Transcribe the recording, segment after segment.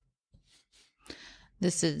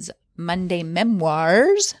This is Monday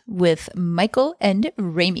Memoirs with Michael and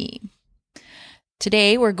Rami.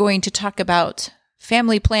 Today we're going to talk about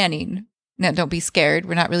family planning. Now, don't be scared.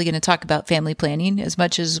 We're not really going to talk about family planning as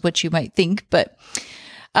much as what you might think. But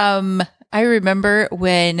I remember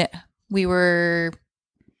when we were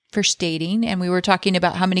first dating and we were talking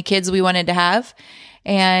about how many kids we wanted to have.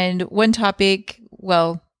 And one topic,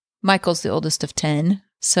 well, Michael's the oldest of 10.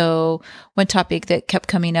 So one topic that kept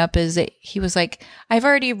coming up is that he was like, I've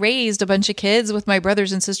already raised a bunch of kids with my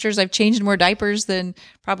brothers and sisters. I've changed more diapers than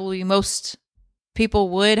probably most people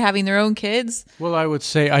would having their own kids. Well, I would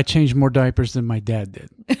say I changed more diapers than my dad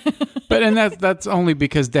did. And that's only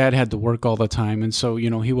because Dad had to work all the time. And so,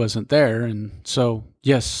 he wasn't there. And so,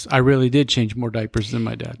 yes, I really did change more diapers than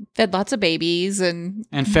my dad. Fed lots of babies and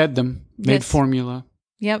fed them, made Yes. formula.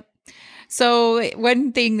 Yep. So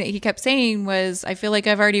one thing that he kept saying was, I feel like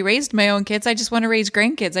I've already raised my own kids. I just want to raise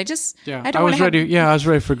grandkids. I was ready. Yeah, I was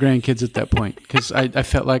ready for grandkids at that point because I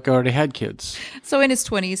felt like I already had kids. So in his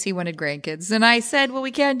 20s, he wanted grandkids. And I said, well,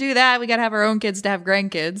 we can't do that. We got to have our own kids to have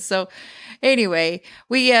grandkids. So anyway,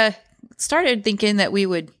 we started thinking that we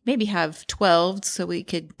would maybe have 12 so we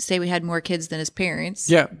could say we had more kids than his parents.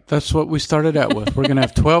 Yeah, that's what we started out with. We're going to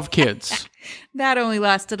have 12 kids. That only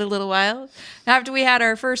lasted a little while. After we had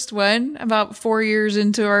our first one, about 4 years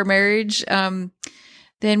into our marriage, then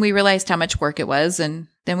we realized how much work it was. And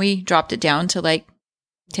then we dropped it down to like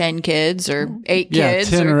 10 kids or 8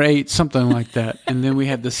 kids. Yeah, 10 or 8, something like that. And then we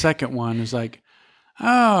had the second one. It was like,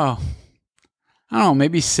 I don't know,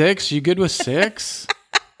 maybe 6. You good with 6?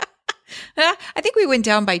 I think we went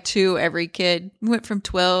down by 2 every kid. We went from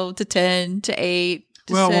 12 to 10 to 8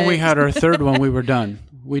 to Well, 6. when we had our third one, we were done.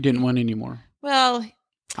 We didn't want any more. Well,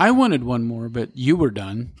 I wanted one more, but you were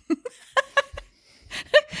done.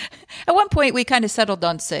 at one point we kind of settled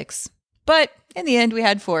on 6. But in the end we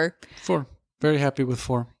had 4. 4. Very happy with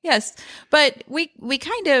 4. Yes. But we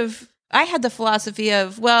I had the philosophy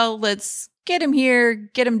of, well, let's get them here,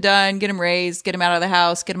 get them done, get them raised, get them out of the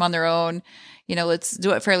house, get them on their own. Let's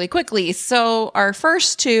do it fairly quickly. So our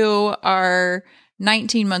first 2 are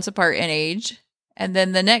 19 months apart in age. And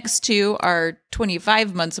then the next 2 are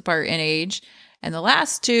 25 months apart in age. And the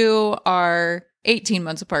last 2 are 18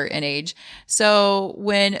 months apart in age. So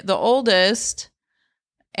when the oldest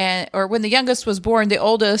when the youngest was born, the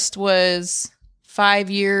oldest was 5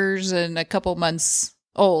 years and a couple months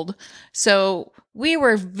old. So we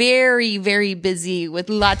were very, very busy with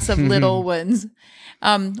lots of little ones,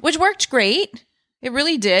 which worked great. It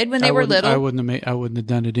really did when they were little. I wouldn't have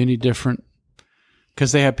done it any different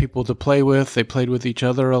because they had people to play with. They played with each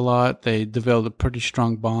other a lot. They developed pretty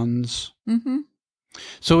strong bonds. Mm-hmm.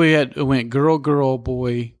 So it went girl, girl,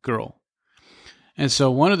 boy, girl. And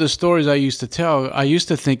so one of the stories I used to tell, I used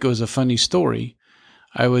to think it was a funny story.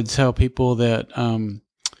 I would tell people that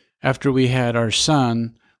after we had our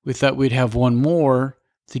son, we thought we'd have one more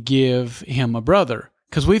to give him a brother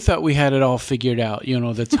because we thought we had it all figured out.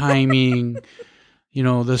 The timing,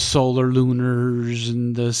 the solar lunars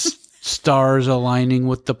and the stars aligning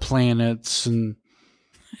with the planets. And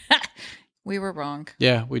we were wrong.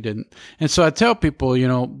 Yeah, we didn't. And so I tell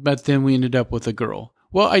people, but then we ended up with a girl.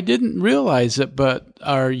 Well, I didn't realize it, but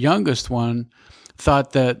our youngest one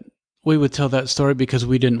thought that we would tell that story because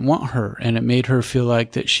we didn't want her, and it made her feel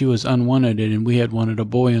like that she was unwanted, and we had wanted a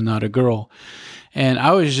boy and not a girl. And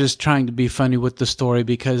I was just trying to be funny with the story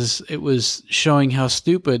because it was showing how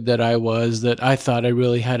stupid that I was, that I thought I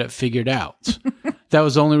really had it figured out. That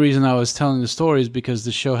was the only reason I was telling the story, is because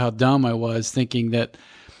to show how dumb I was, thinking that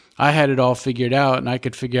I had it all figured out and I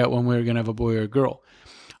could figure out when we were going to have a boy or a girl.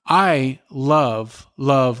 I love,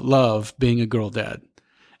 love, love being a girl dad.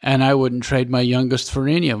 And I wouldn't trade my youngest for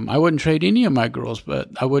any of them. I wouldn't trade any of my girls, but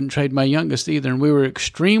I wouldn't trade my youngest either. And we were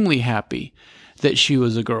extremely happy that she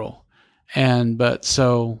was a girl. But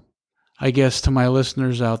so I guess to my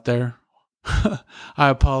listeners out there, I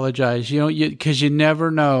apologize, because you never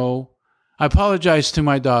know. I apologize to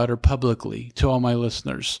my daughter publicly, to all my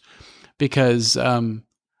listeners, because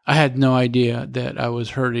I had no idea that I was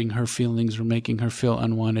hurting her feelings or making her feel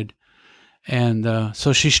unwanted. And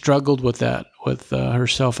so she struggled with that, with her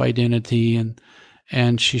self-identity,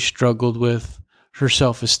 and she struggled with her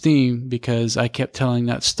self-esteem because I kept telling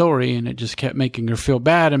that story and it just kept making her feel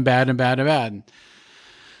bad and bad and bad and bad.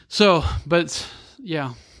 So, but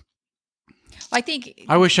yeah.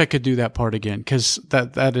 I wish I could do that part again, because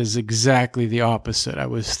that is exactly the opposite. I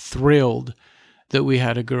was thrilled that we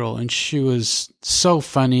had a girl, and she was so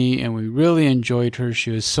funny, and we really enjoyed her. She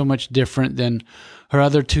was so much different than her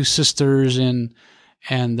other 2 sisters, and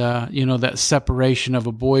that separation of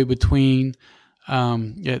a boy between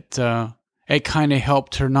it it kind of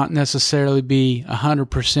helped her not necessarily be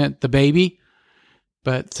 100% the baby,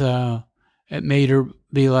 but it made her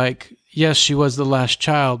be like, yes, she was the last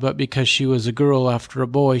child, but because she was a girl after a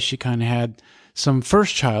boy, she kind of had some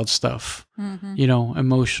first child stuff,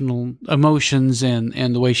 emotions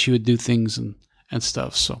and the way she would do things and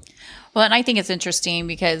stuff. So, well, and I think it's interesting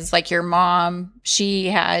because like your mom, she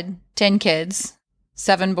had 10 kids,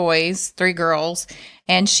 7 boys, 3 girls.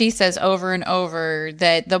 And she says over and over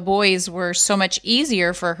that the boys were so much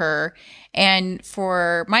easier for her. And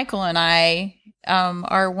for Michael and I,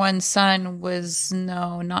 our one son was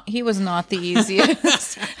not the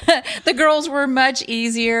easiest. The girls were much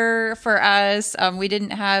easier for us. We didn't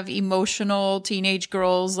have emotional teenage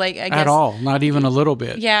girls I guess at all, not even a little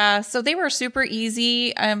bit. Yeah, so they were super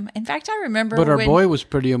easy. In fact, I remember but our boy was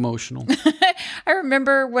pretty emotional. I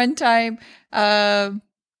remember one time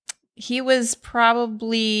he was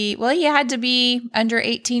probably, he had to be under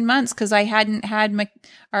 18 months because I hadn't had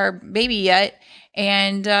our baby yet.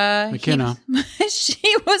 And McKenna.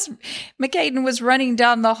 McKaden was running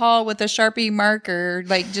down the hall with a Sharpie marker,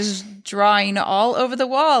 like just drawing all over the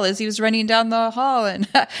wall as he was running down the hall. And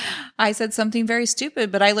I said something very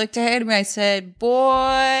stupid, but I looked ahead and I said,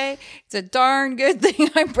 boy, it's a darn good thing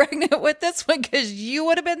I'm pregnant with this one because you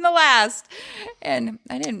would have been the last. And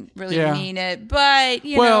I didn't really mean it, but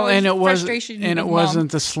frustration. And it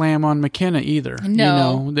wasn't the slam on McKenna either.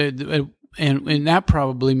 No. And that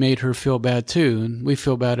probably made her feel bad too, and we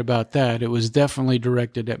feel bad about that. It was definitely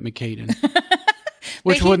directed at McKaden,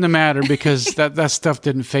 which wouldn't have mattered because that stuff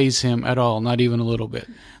didn't faze him at all, not even a little bit.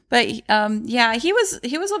 But he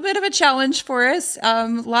was a bit of a challenge for us.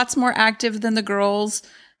 Lots more active than the girls.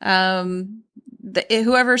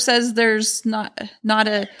 Whoever says there's not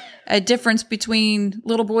a difference between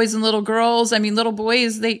little boys and little girls. I mean, little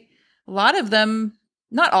boys, a lot of them,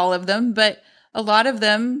 not all of them, but a lot of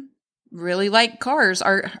them really like cars.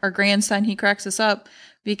 Our grandson, he cracks us up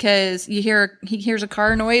because he hears a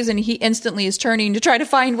car noise and he instantly is turning to try to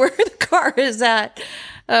find where the car is at.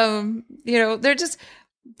 They've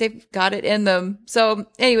got it in them. So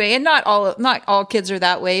anyway, and not all kids are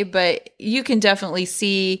that way, but you can definitely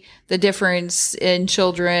see the difference in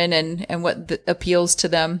children and what appeals to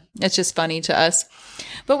them. It's just funny to us.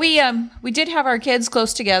 But we did have our kids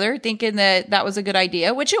close together, thinking that was a good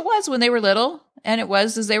idea, which it was when they were little. And it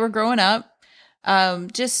was as they were growing up.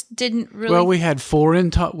 Just didn't really. Well, we had 4 in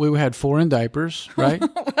diapers, right?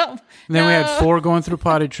 And then we had 4 going through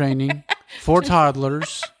potty training, 4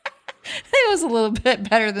 toddlers. It was a little bit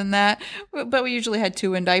better than that, but we usually had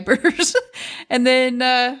 2 in diapers. And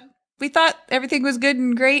then we thought everything was good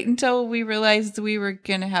and great until we realized we were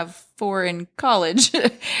going to have 4 in college.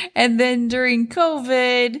 And then during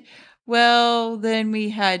COVID, then we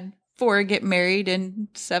had 4 get married in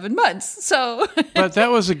 7 months. So, but that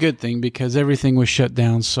was a good thing because everything was shut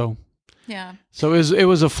down. So, yeah. So it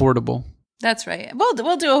was affordable. That's right.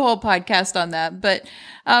 We'll do a whole podcast on that. But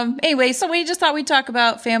anyway, so we just thought we'd talk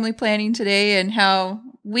about family planning today and how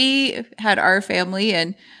we had our family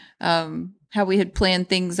and how we had planned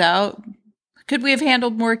things out. Could we have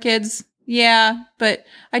handled more kids? Yeah, but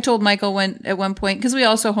I told Michael at one point because we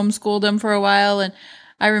also homeschooled him for a while, and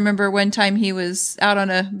I remember one time he was out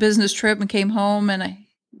on a business trip and came home and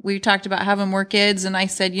we talked about having more kids. And I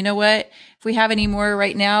said, you know what, if we have any more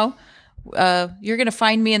right now, you're going to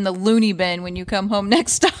find me in the loony bin when you come home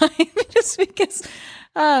next time. Just because,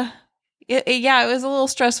 it was a little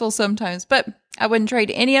stressful sometimes, but I wouldn't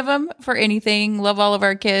trade any of them for anything. Love all of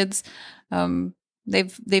our kids.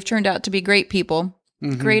 They've turned out to be great people,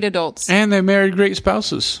 great adults. And they married great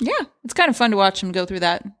spouses. Yeah. It's kind of fun to watch them go through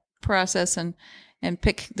that process and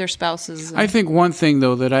pick their spouses. I think one thing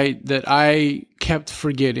though that I kept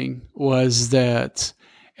forgetting was that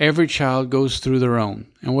every child goes through their own.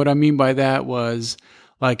 And what I mean by that was,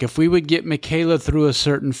 like, if we would get Michaela through a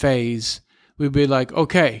certain phase, we'd be like,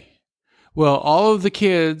 okay, well, all of the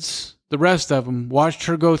kids, the rest of them, watched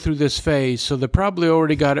her go through this phase, so they probably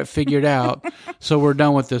already got it figured out, so we're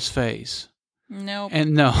done with this phase. Nope.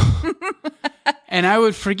 And no. And I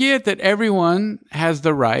would forget that everyone has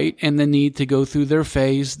the right and the need to go through their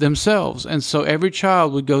phase themselves. And so every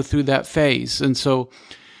child would go through that phase. And so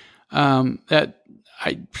that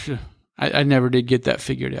I never did get that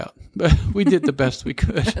figured out. But we did the best we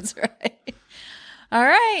could. That's right. All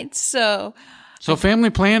right. So family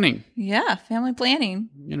planning. Yeah, family planning.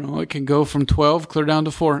 It can go from 12 clear down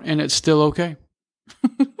to 4, and it's still okay.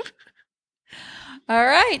 All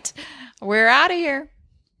right. We're out of here.